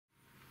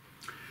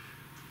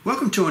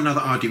Welcome to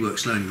another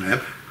RDWorks Learning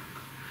Lab.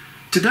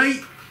 Today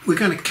we're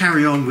going to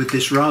carry on with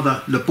this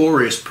rather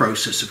laborious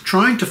process of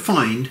trying to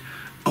find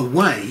a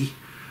way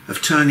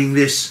of turning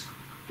this,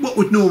 what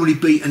would normally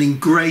be an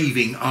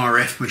engraving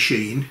RF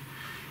machine,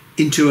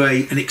 into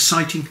an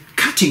exciting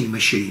cutting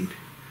machine,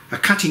 a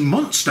cutting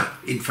monster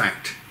in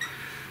fact.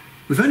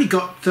 We've only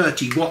got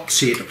 30 watts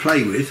here to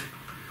play with,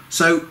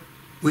 so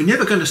we're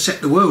never going to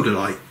set the world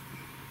alight,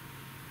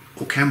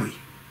 or can we?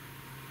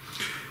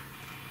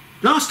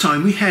 Last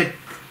time we had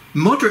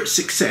moderate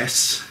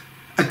success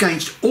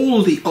against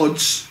all the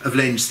odds of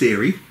lens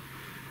theory.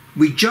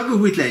 We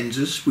juggled with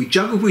lenses, we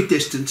juggled with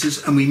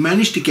distances, and we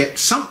managed to get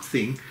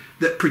something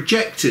that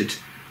projected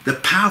the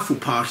powerful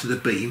part of the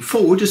beam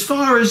forward as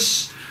far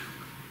as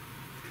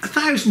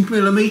 1,000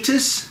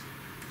 millimeters,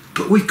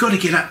 but we've got to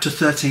get up to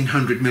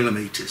 1,300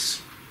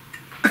 millimeters.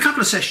 A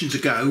couple of sessions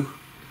ago,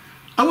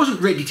 I wasn't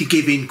ready to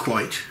give in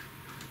quite,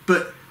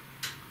 but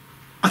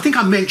I think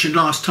I mentioned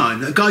last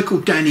time that a guy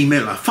called Danny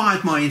Miller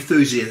fired my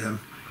enthusiasm.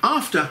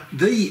 After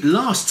the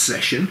last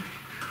session,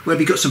 where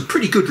we got some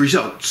pretty good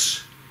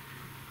results,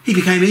 he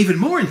became even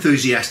more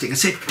enthusiastic and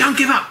said, "Don't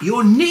give up,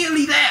 you're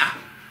nearly there.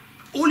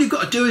 All you've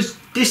got to do is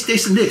this,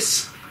 this and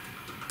this."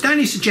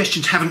 Danny's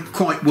suggestions haven't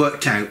quite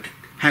worked out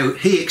how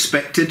he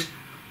expected,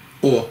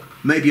 or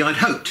maybe I'd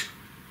hoped.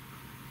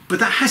 But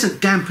that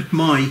hasn't dampened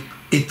my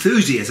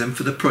enthusiasm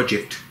for the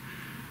project.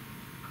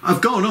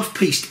 I've gone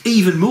off-piste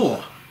even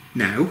more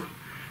now,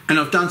 and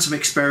I've done some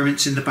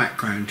experiments in the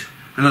background,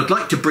 and I'd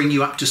like to bring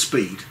you up to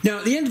speed. Now,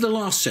 at the end of the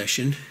last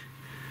session,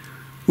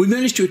 we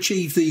managed to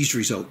achieve these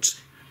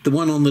results. The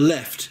one on the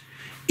left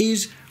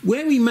is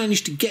where we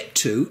managed to get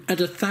to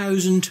at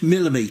 1,000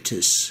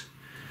 millimeters.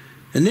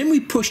 And then we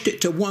pushed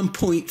it to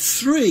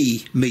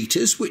 1.3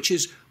 meters, which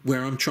is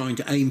where I'm trying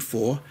to aim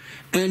for.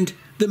 And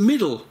the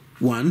middle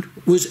one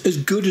was as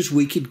good as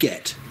we could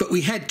get. But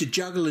we had to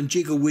juggle and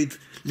jiggle with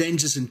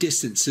lenses and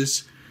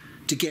distances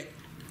to get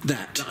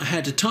that. I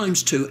had a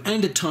 ×2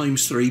 and a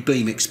 ×3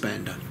 beam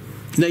expander.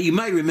 Now you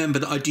may remember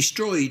that I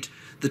destroyed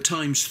the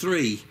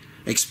 ×3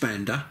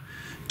 expander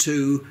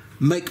to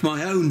make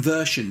my own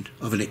version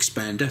of an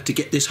expander to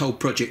get this whole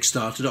project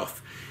started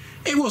off.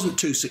 It wasn't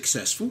too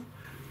successful.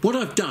 What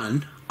I've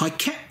done, I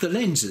kept the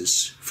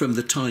lenses from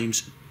the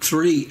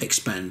 ×3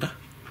 expander,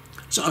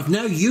 so I've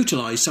now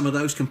utilised some of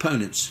those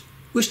components.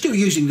 We're still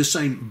using the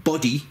same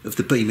body of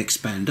the beam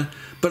expander,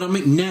 but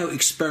I'm now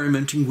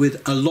experimenting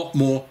with a lot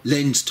more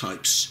lens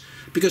types,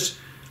 because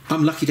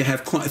I'm lucky to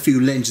have quite a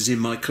few lenses in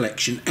my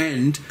collection,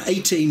 and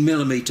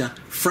 18mm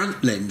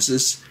front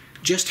lenses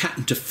just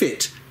happen to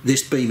fit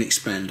this beam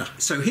expander.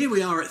 So here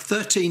we are at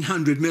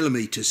 1,300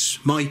 millimeters,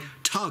 my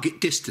target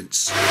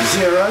distance.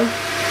 0,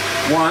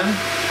 1,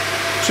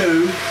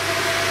 2,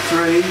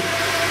 3,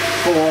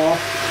 4,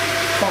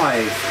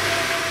 5.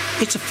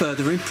 It's a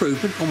further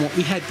improvement on what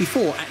we had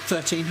before at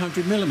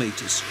 1,300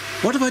 millimeters.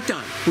 What have I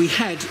done? We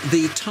had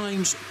the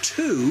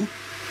 ×2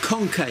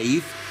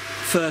 concave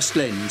first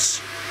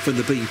lens from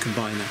the beam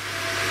combiner.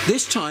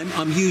 This time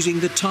I'm using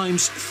the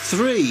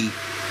 ×3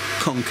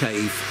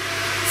 concave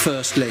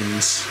first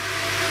lens,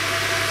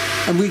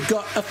 and we've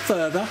got a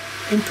further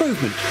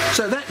improvement.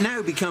 So that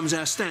now becomes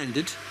our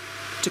standard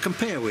to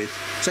compare with.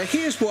 So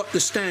here's what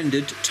the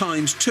standard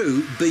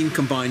 ×2 beam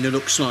combiner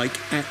looks like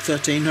at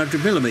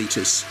 1,300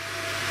 millimeters.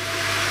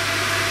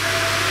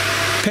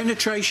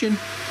 Penetration,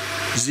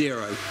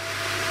 0.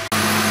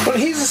 Well,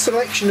 here's a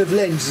selection of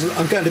lenses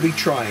I'm going to be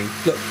trying.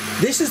 Look,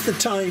 this is the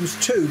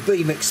 ×2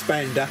 beam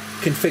expander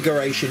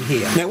configuration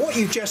here. Now what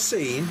you've just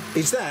seen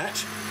is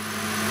that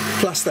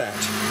plus that,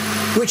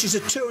 which is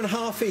a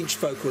 2.5-inch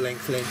focal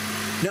length lens.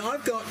 Now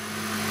I've got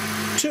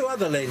two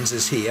other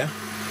lenses here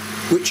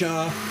which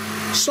are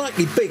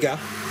slightly bigger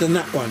than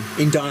that one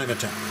in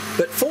diameter,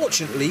 but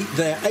fortunately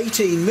they're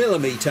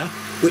 18mm,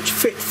 which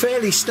fit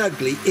fairly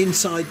snugly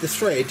inside the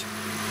thread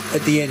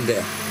at the end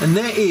there. And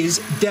there is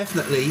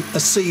definitely a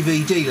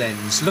CVD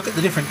lens. Look at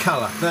the different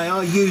colour. They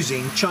are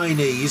using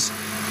Chinese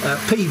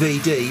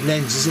PVD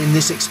lenses in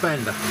this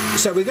expander.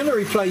 So we're going to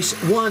replace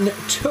one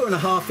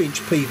 2.5-inch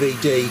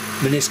PVD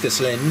meniscus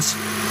lens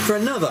for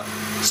another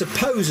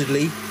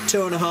supposedly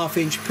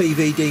 2.5-inch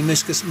PVD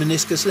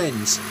meniscus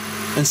lens,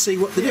 and see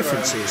what the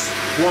difference is.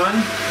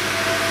 1,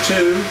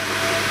 2,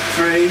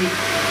 3,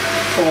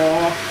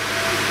 4,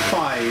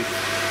 5.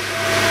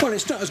 Well,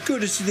 it's not as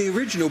good as the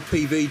original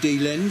PVD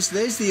lens.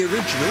 There's the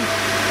original.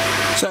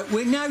 So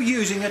we're now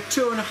using a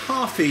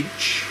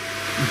 2.5-inch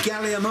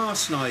gallium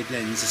arsenide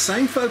lens, the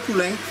same focal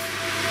length,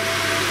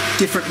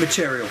 different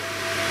material,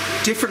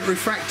 different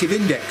refractive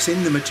index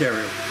in the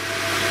material,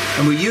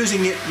 and we're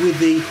using it with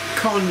the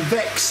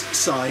convex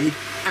side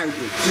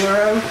outwards.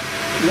 0,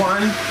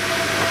 1,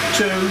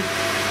 2,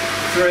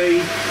 3,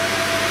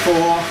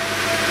 4,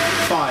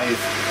 5.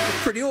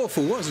 Pretty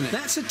awful, wasn't it?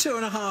 That's a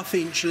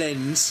 2.5-inch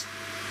lens,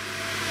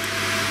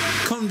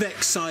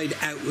 convex side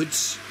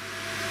outwards,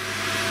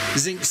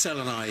 zinc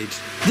selenide.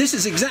 This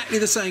is exactly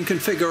the same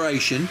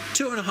configuration,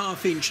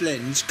 2.5-inch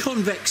lens,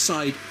 convex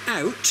side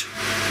out,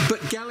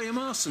 but gallium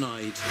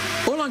arsenide.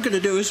 All I'm going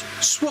to do is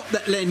swap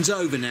that lens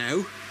over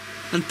now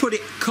and put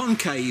it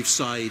concave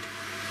side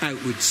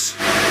outwards.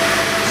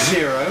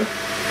 0,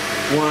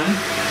 1,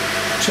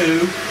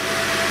 2,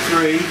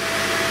 3,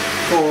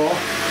 4,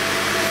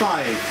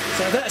 5.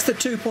 So that's the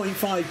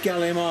 2.5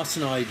 gallium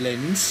arsenide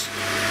lens,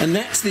 and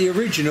that's the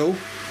original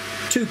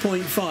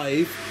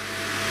 2.5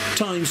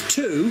 times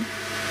 2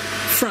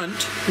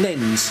 front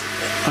lens.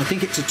 I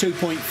think it's a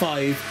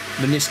 2.5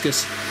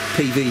 meniscus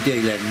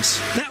PVD lens.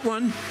 That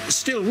one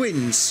still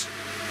wins.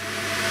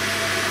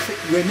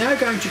 We're now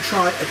going to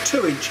try a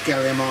 2-inch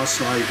gallium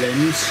arsenide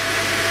lens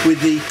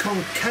with the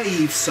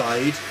concave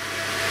side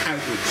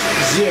outwards.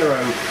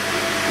 0,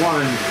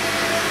 1,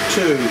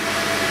 2,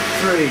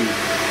 3,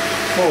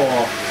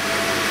 4,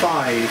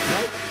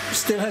 5. Nope,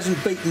 still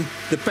hasn't beaten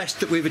the best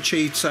that we've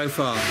achieved so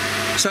far.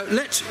 So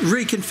let's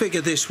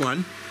reconfigure this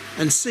one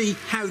and see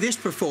how this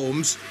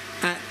performs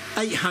at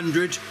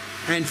 800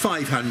 and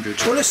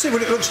 500. Well, let's see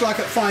what it looks like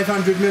at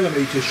 500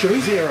 millimeters, shall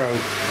we? 0,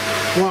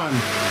 1,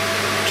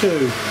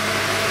 2,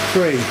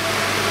 3,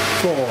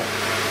 4,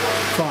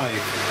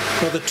 5.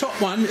 Well, the top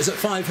one is at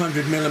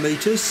 500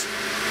 millimeters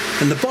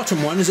and the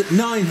bottom one is at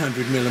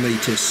 900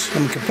 millimeters.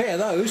 And we compare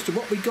those to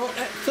what we got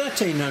at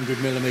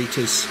 1300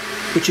 millimeters,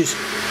 which is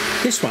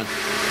this one.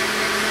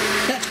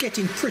 That's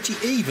getting pretty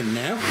even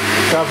now.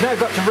 So I've now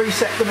got to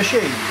reset the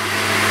machine.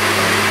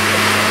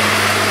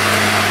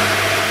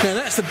 Now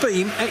that's the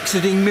beam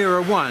exiting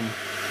mirror 1.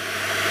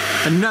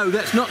 And no,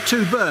 that's not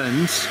 2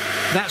 burns,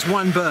 that's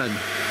 1 burn.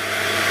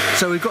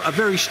 So we've got a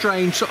very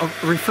strange sort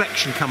of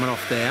reflection coming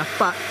off there,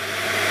 but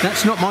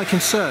that's not my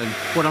concern.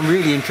 What I'm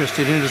really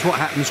interested in is what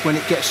happens when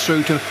it gets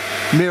through to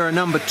mirror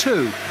number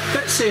 2.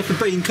 Let's see if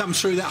the beam comes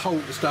through that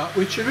hole to start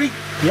with, shall we?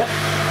 Yep,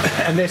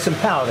 and there's some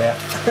power there.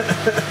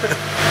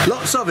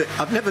 Lots of it,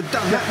 I've never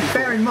done that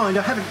before. Bear in mind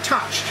I haven't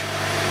touched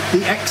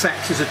the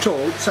x-axis at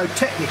all, so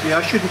technically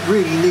I shouldn't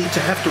really need to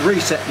have to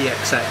reset the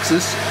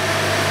x-axis.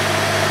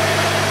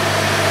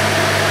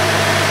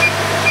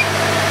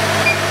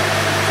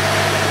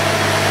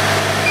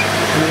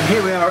 And then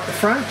here we are at the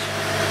front.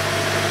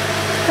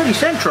 Pretty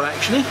central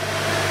actually.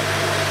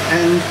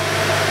 And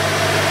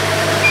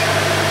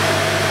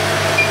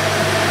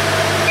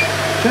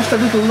just a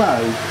little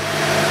low.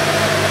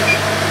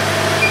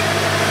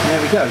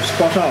 There we go,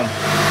 spot on.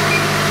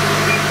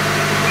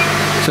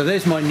 So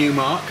there's my new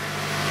mark.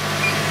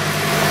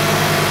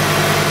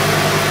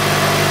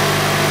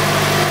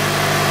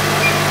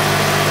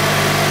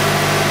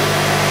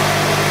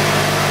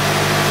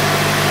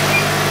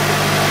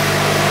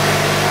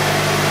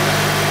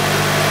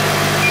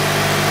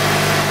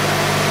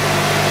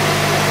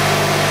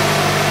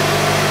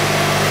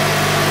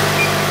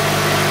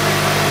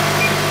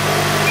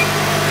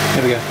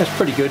 There we go, that's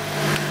pretty good.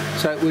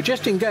 So we'll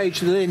just engage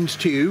the lens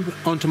tube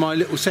onto my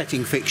little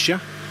setting fixture.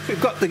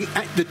 We've got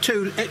the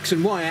two X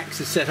and Y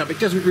axis set up. It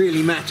doesn't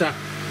really matter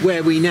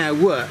where we now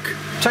work.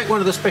 Take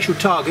one of the special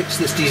targets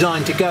that's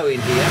designed to go in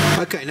here.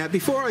 Okay, now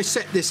before I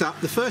set this up,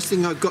 the first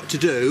thing I've got to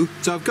do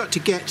is I've got to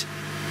get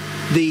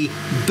the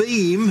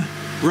beam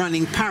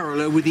running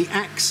parallel with the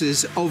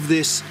axis of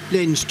this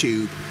lens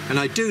tube, and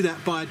I do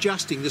that by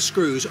adjusting the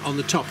screws on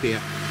the top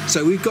here.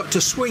 So we've got to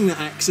swing the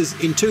axis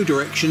in 2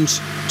 directions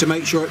to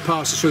make sure it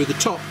passes through the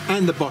top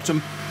and the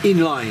bottom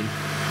in line.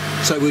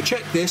 So we'll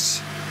check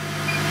this,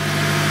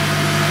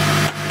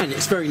 and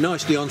it's very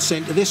nicely on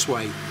centre this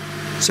way.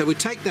 So we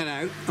take that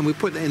out and we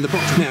put that in the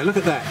box. Now look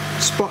at that,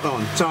 spot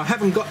on. So I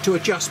haven't got to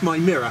adjust my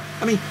mirror.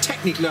 I mean,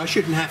 technically I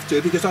shouldn't have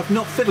to because I've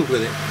not fiddled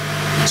with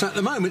it. So at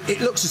the moment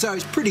it looks as though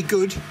it's pretty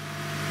good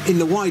in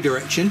the Y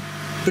direction,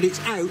 but it's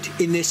out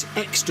in this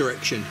X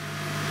direction.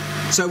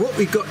 So what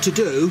we've got to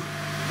do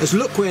is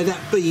look where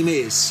that beam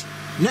is.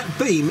 And that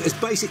beam is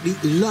basically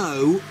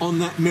low on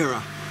that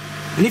mirror.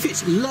 And if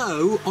it's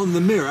low on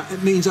the mirror,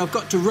 it means I've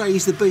got to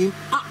raise the beam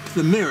up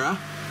the mirror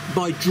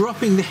by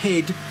dropping the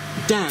head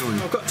down.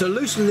 I've got to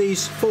loosen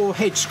these 4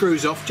 head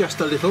screws off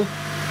just a little,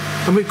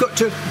 and we've got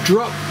to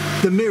drop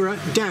the mirror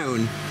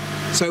down.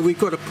 So we've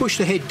got to push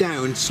the head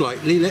down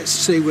slightly. Let's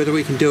see whether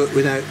we can do it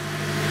without...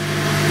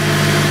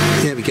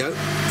 There we go.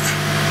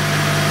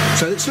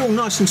 So it's all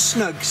nice and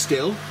snug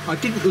still. I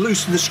didn't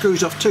loosen the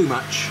screws off too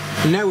much.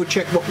 And now we'll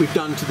check what we've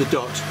done to the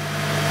dot.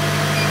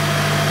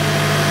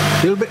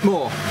 A little bit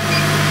more.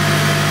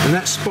 And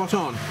that's spot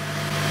on.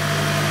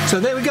 So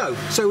there we go.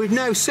 So we've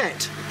now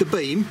set the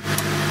beam.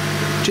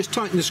 Just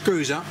tighten the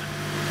screws up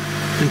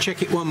and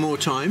check it one more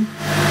time.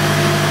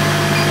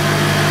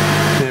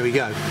 There we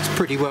go. It's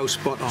pretty well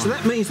spot on. So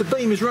that means the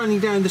beam is running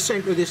down the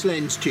centre of this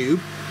lens tube.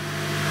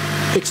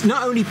 It's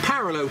not only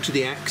parallel to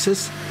the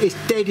axis, it's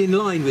dead in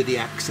line with the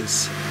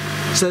axis.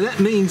 So that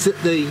means that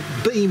the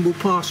beam will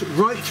pass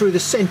right through the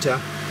centre,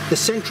 the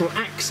central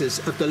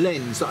axis of the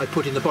lens that I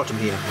put in the bottom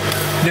here.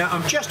 Now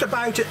I'm just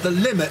about at the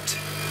limit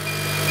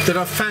that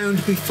I've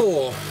found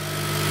before.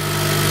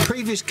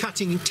 Previous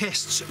cutting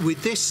tests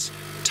with this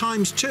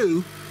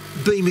 ×2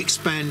 beam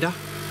expander,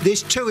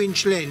 this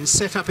 2-inch lens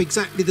set up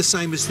exactly the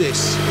same as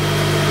this.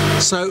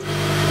 So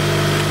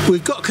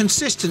we've got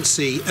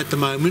consistency at the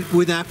moment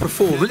with our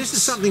performance. Now, this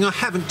is something I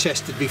haven't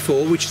tested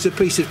before, which is a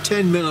piece of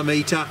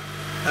 10mm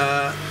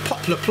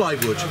poplar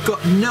plywood. I've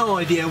got no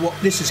idea what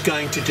this is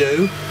going to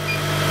do,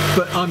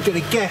 but I'm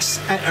going to guess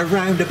at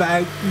around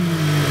about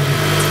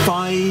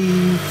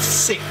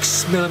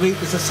 5-6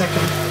 millimeters a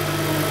second.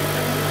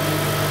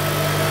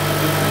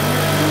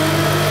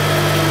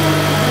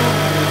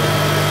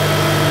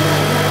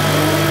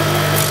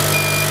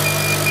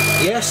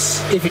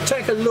 Yes, if you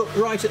take a look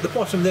right at the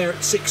bottom there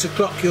at 6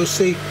 o'clock, you'll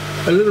see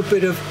a little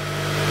bit of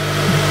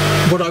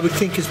what I would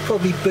think is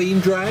probably beam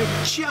drag.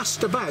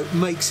 Just about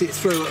makes it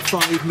through at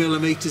 5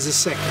 millimeters a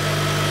second.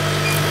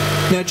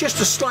 Now, just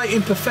a slight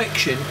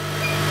imperfection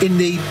in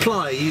the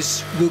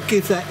plies will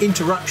give that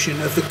interruption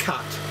of the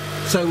cut.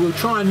 So we'll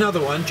try another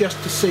one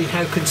just to see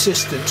how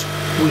consistent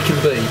we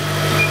can be.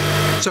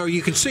 So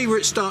you can see where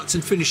it starts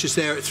and finishes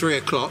there at 3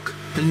 o'clock.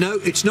 And no,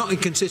 it's not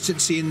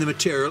inconsistency in the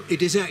material,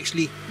 it is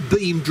actually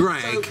beam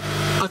drag. So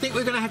I think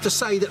we're going to have to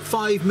say that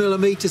 5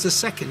 millimeters a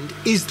second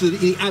is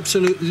the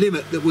absolute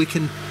limit that we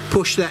can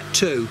push that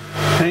to.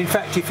 And in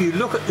fact, if you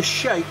look at the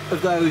shape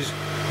of those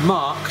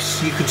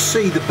marks, you can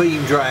see the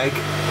beam drag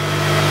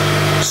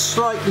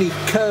slightly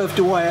curved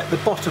away at the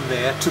bottom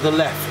there to the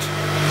left.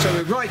 So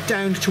we're right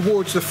down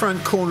towards the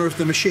front corner of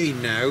the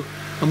machine now,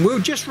 and we'll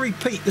just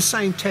repeat the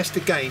same test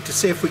again to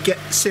see if we get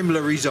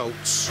similar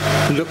results.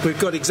 And look, we've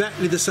got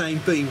exactly the same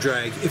beam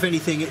drag. If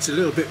anything, it's a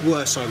little bit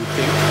worse, I would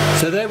think.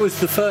 So there was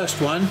the first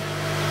one,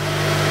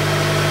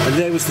 and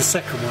there was the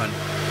second one.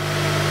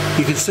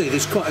 You can see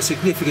there's quite a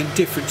significant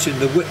difference in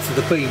the width of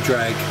the beam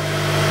drag.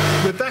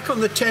 We're back on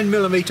the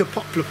 10mm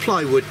poplar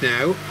plywood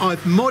now.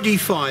 I've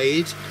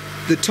modified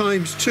the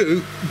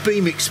 ×2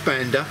 beam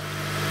expander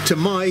to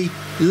my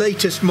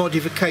latest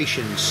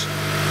modifications.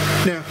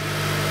 Now,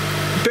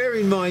 bear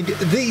in mind,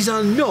 these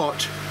are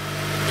not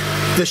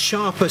the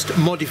sharpest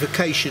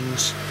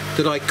modifications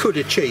that I could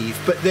achieve,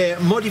 but they're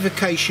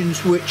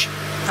modifications which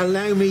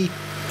allow me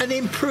an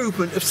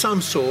improvement of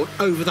some sort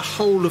over the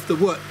whole of the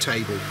work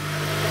table.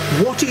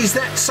 What is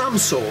that some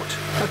sort?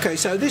 Okay,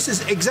 so this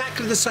is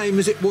exactly the same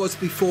as it was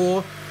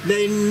before.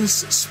 Lens,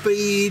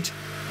 speed,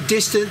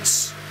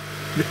 distance,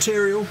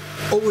 material.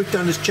 All we've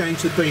done is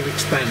change the beam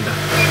expander.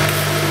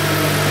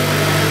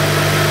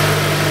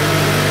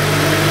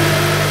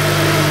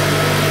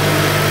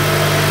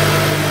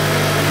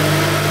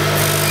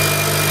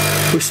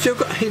 We've still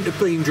got a hint of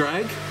beam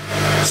drag,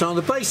 so on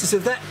the basis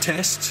of that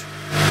test,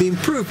 the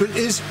improvement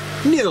is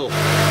nil.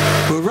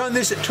 We'll run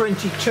this at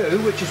 22,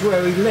 which is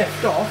where we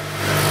left off.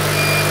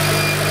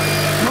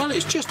 Well,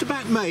 it's just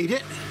about made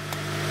it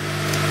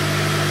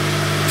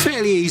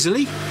fairly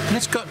easily.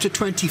 Let's go up to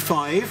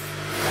 25.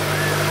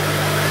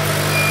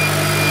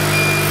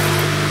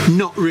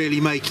 Not really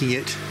making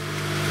it.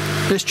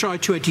 Let's try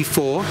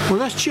 24. Well,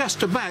 that's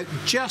just about.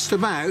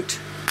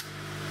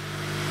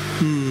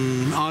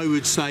 I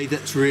would say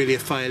that's really a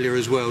failure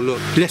as well. Look,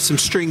 left some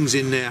strings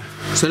in there.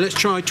 So let's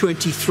try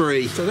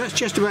 23. So that's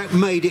just about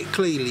made it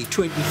cleanly,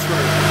 23.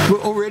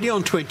 We're already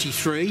on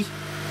 23.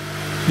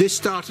 This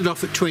started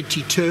off at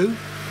 22.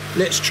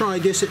 Let's try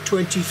this at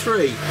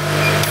 23. Well,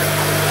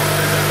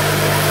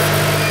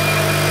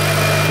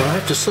 I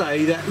have to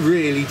say that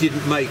really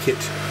didn't make it.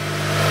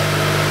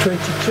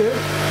 22.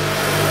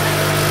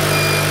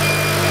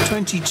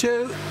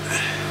 22.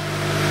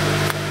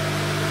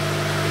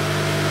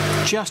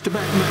 Just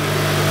about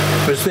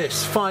made. Was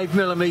this 5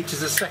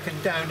 millimeters a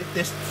second down at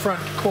this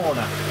front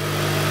corner.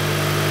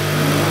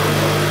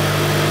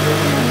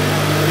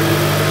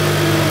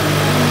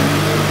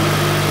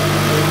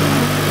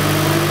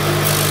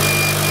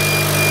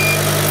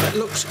 That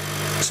looks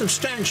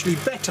substantially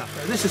better.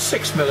 This is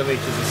 6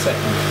 millimeters a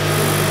second.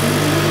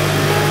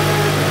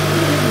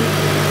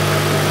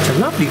 It's a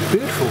lovely,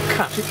 beautiful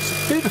cut. It's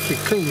a beautifully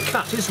clean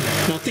cut, isn't it?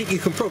 And I think you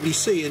can probably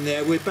see in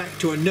there we're back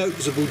to a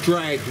noticeable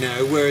drag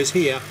now, whereas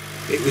here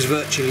it was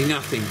virtually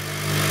nothing.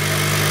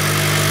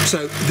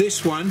 So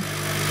this one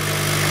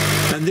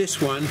and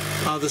this one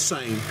are the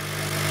same.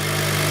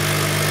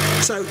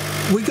 So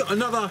we got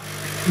another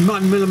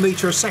 1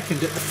 millimeter a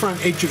second at the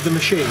front edge of the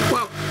machine.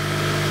 Well,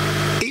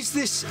 is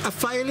this a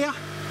failure?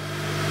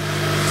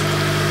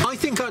 I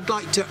think I'd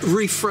like to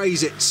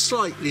rephrase it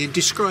slightly and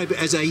describe it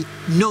as a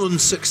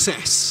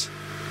non-success.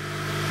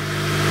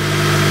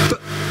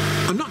 But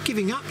I'm not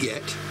giving up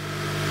yet.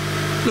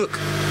 Look,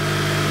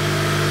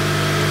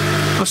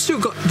 I've still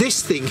got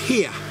this thing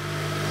here,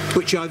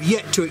 which I've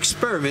yet to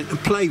experiment and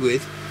play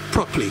with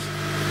properly.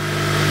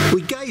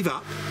 We gave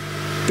up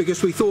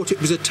because we thought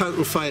it was a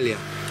total failure.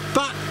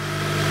 But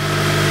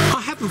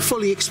I haven't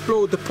fully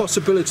explored the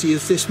possibility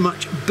of this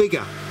much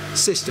bigger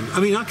system. I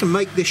mean, I can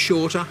make this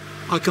shorter,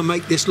 I can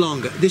make this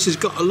longer. This has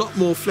got a lot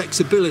more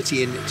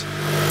flexibility in it.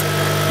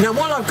 Now,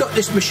 while I've got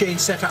this machine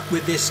set up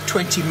with this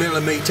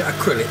 20mm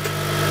acrylic,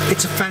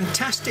 it's a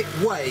fantastic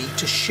way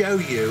to show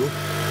you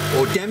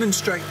or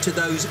demonstrate to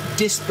those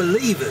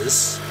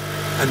disbelievers,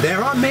 and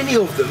there are many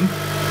of them,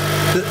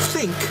 that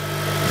think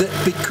that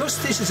because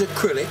this is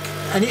acrylic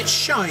and it's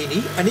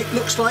shiny and it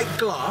looks like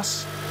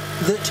glass,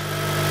 that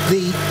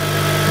the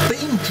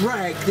beam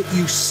drag that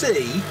you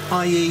see,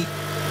 i.e.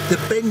 the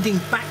bending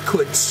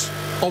backwards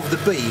of the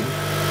beam,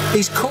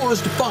 is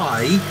caused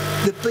by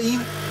the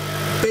beam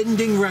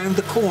bending round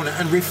the corner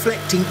and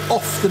reflecting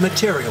off the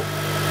material.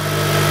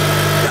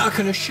 Now, I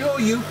can assure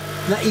you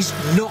that is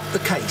not the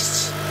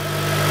case,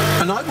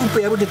 and I will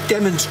be able to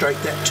demonstrate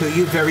that to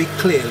you very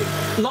clearly.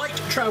 Light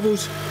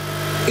travels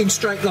in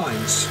straight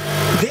lines.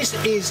 This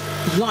is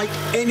light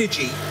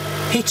energy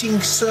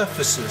hitting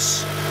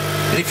surfaces.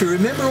 And if you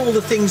remember all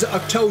the things that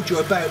I've told you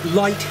about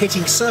light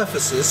hitting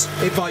surfaces,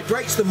 it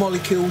vibrates the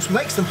molecules,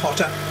 makes them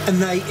hotter,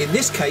 and they, in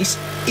this case,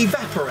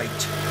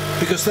 evaporate,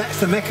 because that's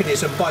the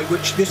mechanism by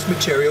which this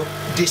material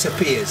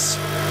disappears.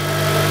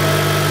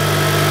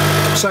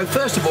 So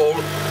first of all,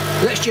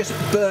 let's just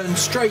burn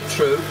straight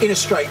through in a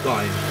straight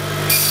line.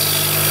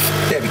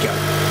 There we go.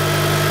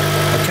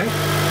 Okay.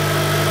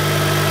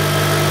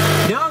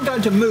 Now I'm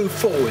going to move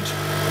forward.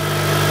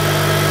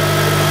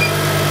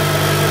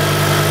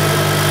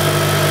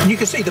 And you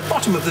can see the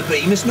bottom of the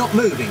beam is not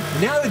moving.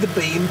 Now the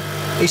beam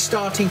is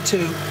starting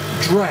to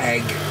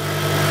drag.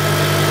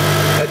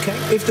 Okay?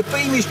 If the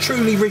beam is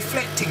truly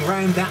reflecting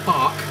round that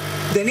arc,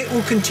 then it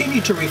will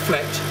continue to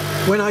reflect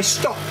when I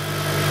stop.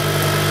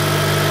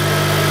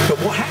 But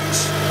what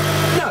happens?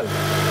 No.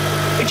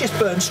 It just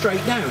burns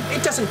straight down.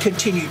 It doesn't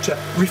continue to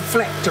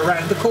reflect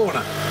around the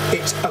corner.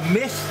 It's a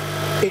myth,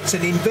 it's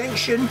an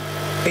invention,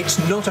 it's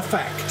not a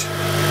fact.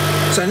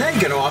 So now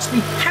you're going to ask me,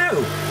 how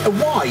and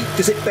why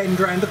does it bend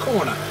round the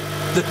corner?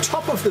 The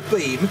top of the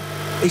beam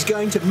is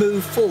going to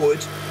move forward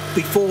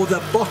before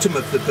the bottom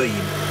of the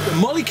beam. The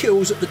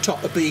molecules at the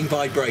top are being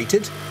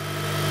vibrated,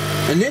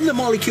 and then the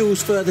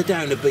molecules further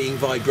down are being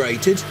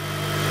vibrated,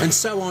 and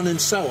so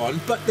on,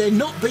 but they're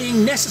not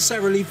being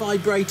necessarily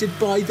vibrated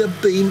by the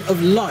beam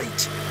of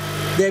light.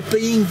 They're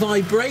being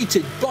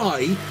vibrated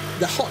by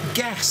the hot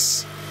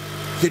gas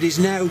that is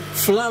now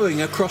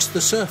flowing across the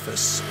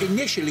surface.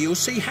 Initially, you'll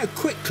see how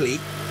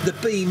quickly the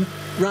beam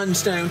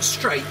runs down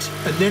straight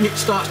and then it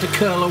starts to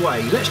curl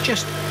away. Let's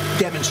just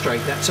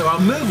demonstrate that. So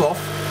I'll move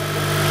off.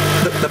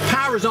 The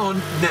power is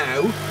on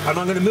now, and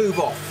I'm going to move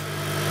off.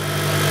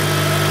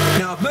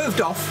 Now I've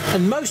moved off,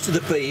 and most of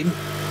the beam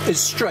is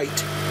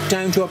straight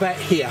down to about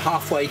here,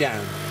 halfway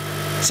down.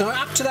 So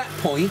up to that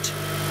point,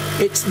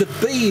 it's the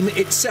beam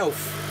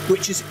itself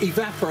which is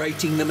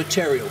evaporating the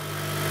material.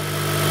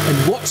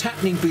 And what's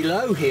happening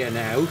below here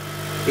now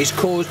is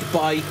caused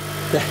by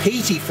the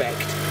heat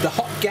effect, the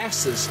hot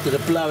gases that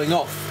are blowing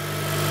off.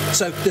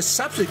 So the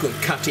subsequent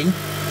cutting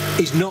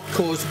is not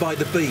caused by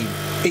the beam,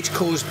 it's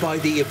caused by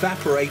the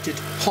evaporated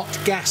hot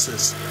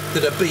gases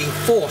that are being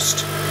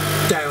forced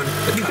down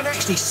the cut. You can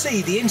actually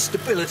see the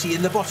instability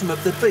in the bottom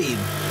of the beam.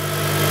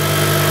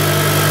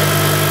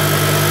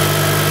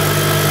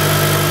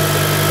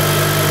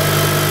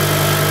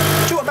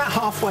 To about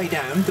halfway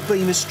down, the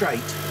beam is straight.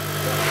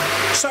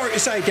 Sorry to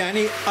say,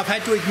 Danny, I've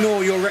had to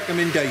ignore your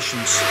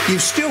recommendations.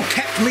 You've still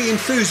kept me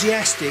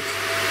enthusiastic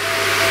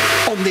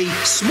on the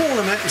small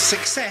amount of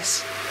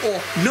success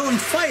or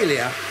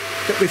non-failure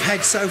that we've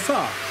had so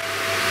far.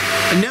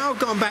 And now I've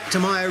gone back to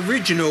my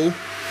original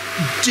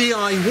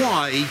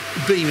DIY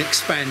beam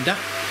expander,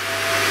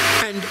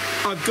 and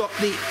I've got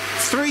the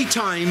 3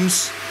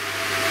 times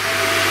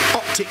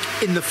optic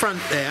in the front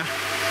there,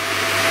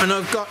 and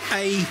I've got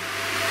a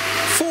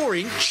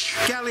 4-inch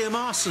gallium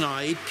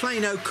arsenide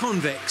plano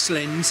convex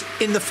lens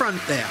in the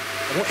front there.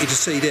 I want you to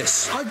see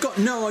this. I've got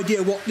no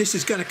idea what this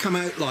is going to come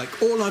out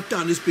like. All I've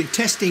done has been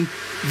testing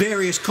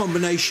various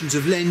combinations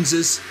of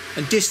lenses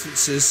and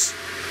distances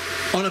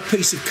on a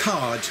piece of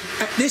card.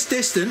 At this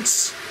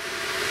distance,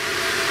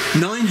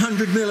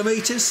 900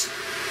 millimeters.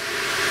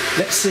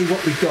 Let's see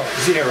what we've got.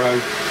 0, 1,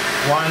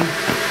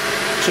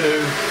 2,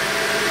 3,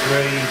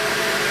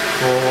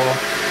 4,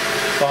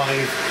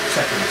 5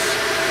 seconds.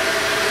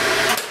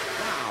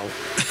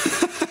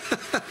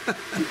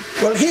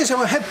 Well, here's how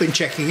I have been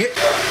checking it.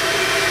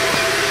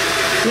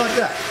 Like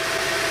that.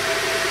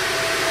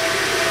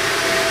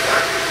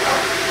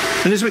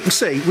 And as we can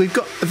see, we've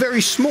got a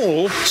very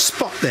small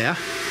spot there.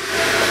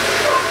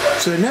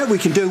 So now we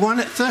can do one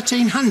at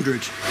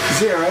 1300.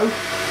 0,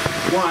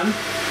 1,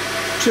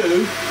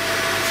 2,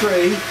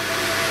 3,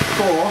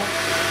 4,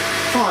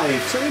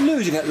 5. So we're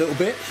losing it a little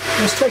bit.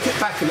 Let's take it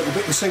back a little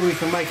bit and see if we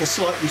can make a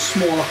slightly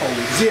smaller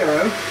hole.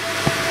 0,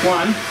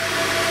 1,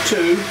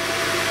 2,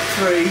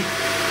 3,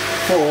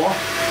 4,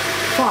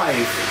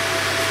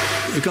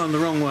 5. We've gone the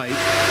wrong way.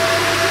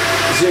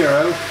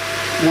 0,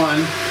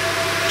 1,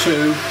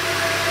 2,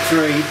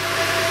 3,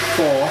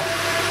 4,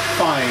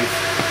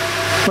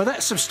 5. Well,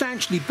 that's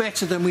substantially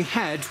better than we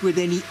had with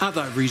any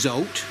other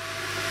result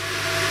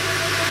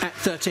at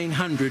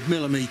 1300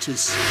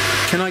 millimeters.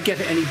 Can I get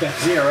it any better?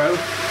 0,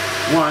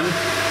 1,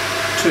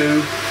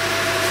 2,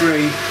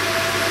 3,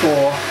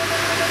 4,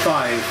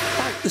 5.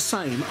 Like the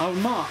same. I'll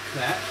mark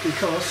that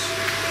because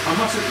I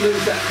mustn't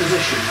lose that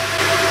position.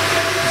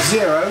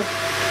 0,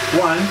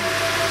 1,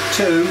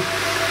 2,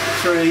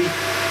 3,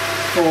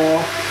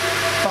 4,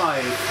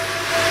 5.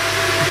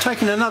 I've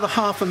taken another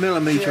 ½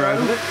 millimeter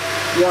over it.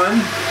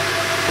 1,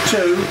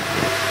 2,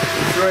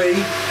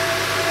 3,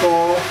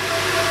 4,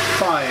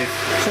 5.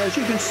 So as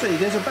you can see,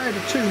 there's about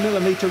a 2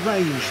 millimeter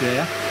range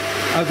there.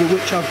 over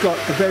which I've got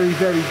a very,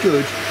 very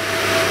good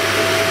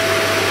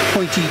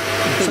pointy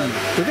beam. So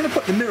we're going to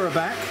put the mirror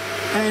back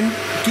and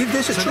give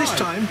this a try. This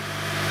time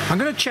I'm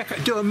going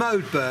to do a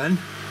mode burn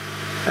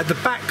at the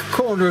back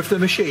corner of the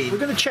machine. We're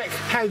going to check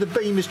how the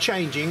beam is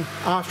changing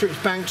after it's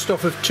bounced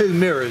off of 2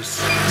 mirrors.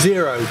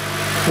 0,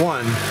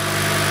 1,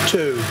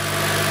 2,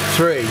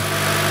 3,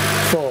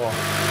 4,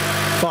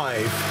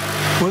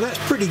 5. Well, that's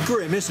pretty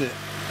grim, isn't it?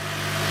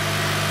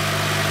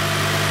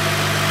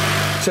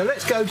 So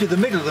let's go to the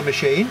middle of the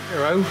machine.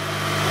 0,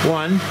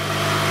 1,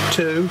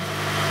 2,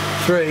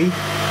 3,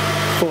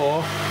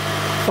 4,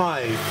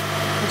 5.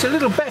 It's a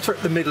little better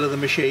at the middle of the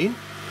machine.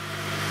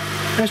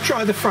 Let's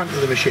try the front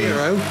of the machine.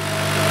 0,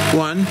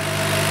 1,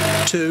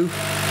 2,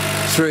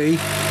 3,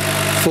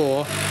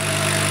 4,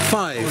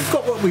 5. We've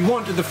got what we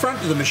want at the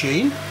front of the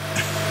machine,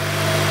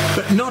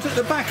 but not at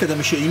the back of the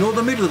machine or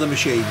the middle of the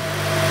machine.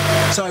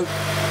 So,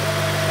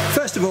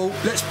 first of all,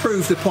 let's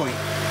prove the point.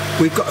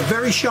 We've got a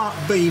very sharp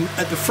beam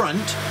at the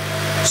front,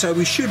 so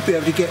we should be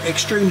able to get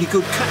extremely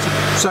good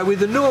cutting. So with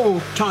the normal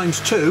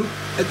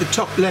 ×2 at the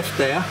top left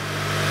there,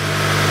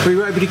 we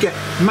were able to get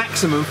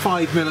maximum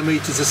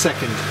 5mm a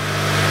second.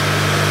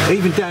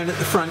 Even down at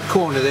the front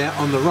corner there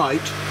on the right,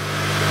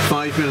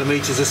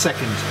 5mm a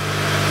second.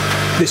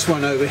 This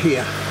one over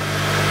here.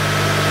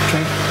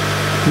 Okay.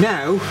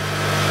 Now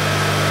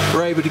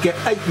we're able to get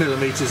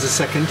 8mm a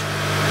second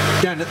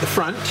down at the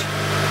front,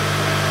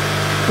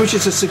 which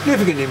is a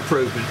significant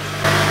improvement.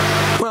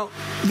 Well,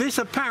 this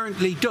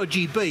apparently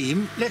dodgy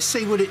beam, let's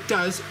see what it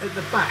does at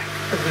the back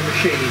of the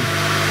machine.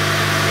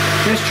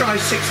 Let's try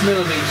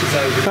 6mm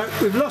over.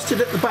 So we've lost it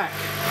at the back.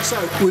 So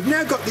we've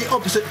now got the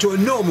opposite to a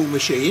normal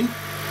machine,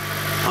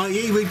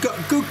 i.e. we've got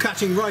good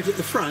cutting right at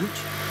the front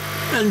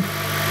and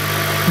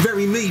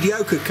very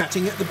mediocre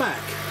cutting at the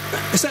back.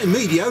 I say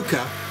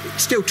mediocre,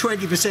 it's still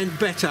 20%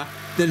 better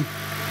than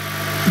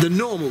the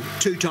normal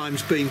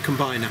 2x beam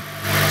combiner.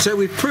 So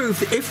we've proved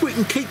that if we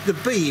can keep the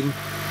beam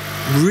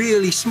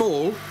really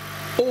small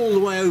all the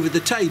way over the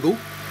table,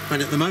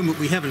 and at the moment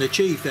we haven't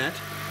achieved that,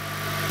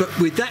 but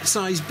with that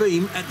size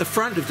beam at the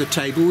front of the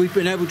table we've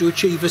been able to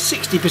achieve a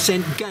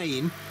 60%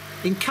 gain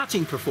in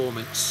cutting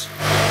performance.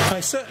 I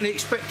certainly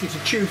expected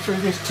to chew through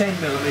this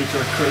 10mm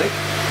acrylic.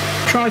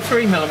 Try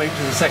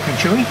 3mm a second,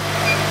 shall we?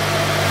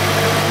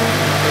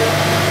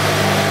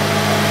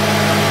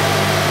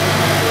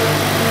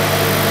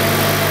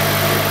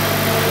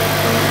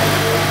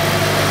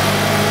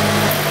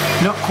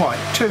 Not quite.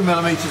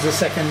 2mm a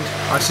second,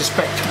 I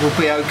suspect, will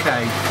be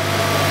okay.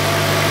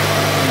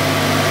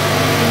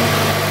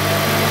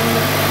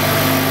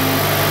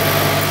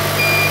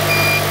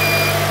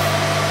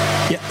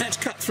 Yeah, that's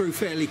cut through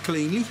fairly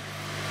cleanly.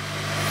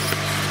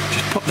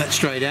 Just pop that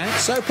straight out.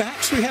 So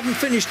perhaps we haven't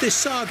finished this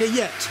saga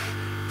yet.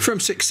 From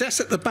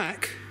success at the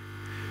back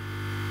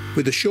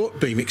with a short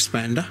beam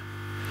expander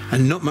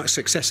and not much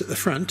success at the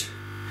front,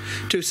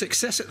 to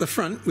success at the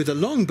front with a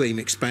long beam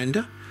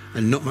expander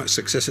and not much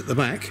success at the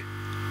back,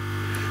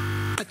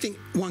 I think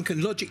one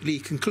can logically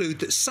conclude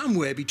that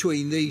somewhere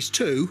between these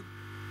two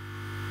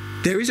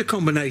there is a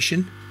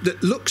combination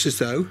that looks as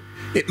though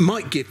it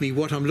might give me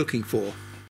what I'm looking for.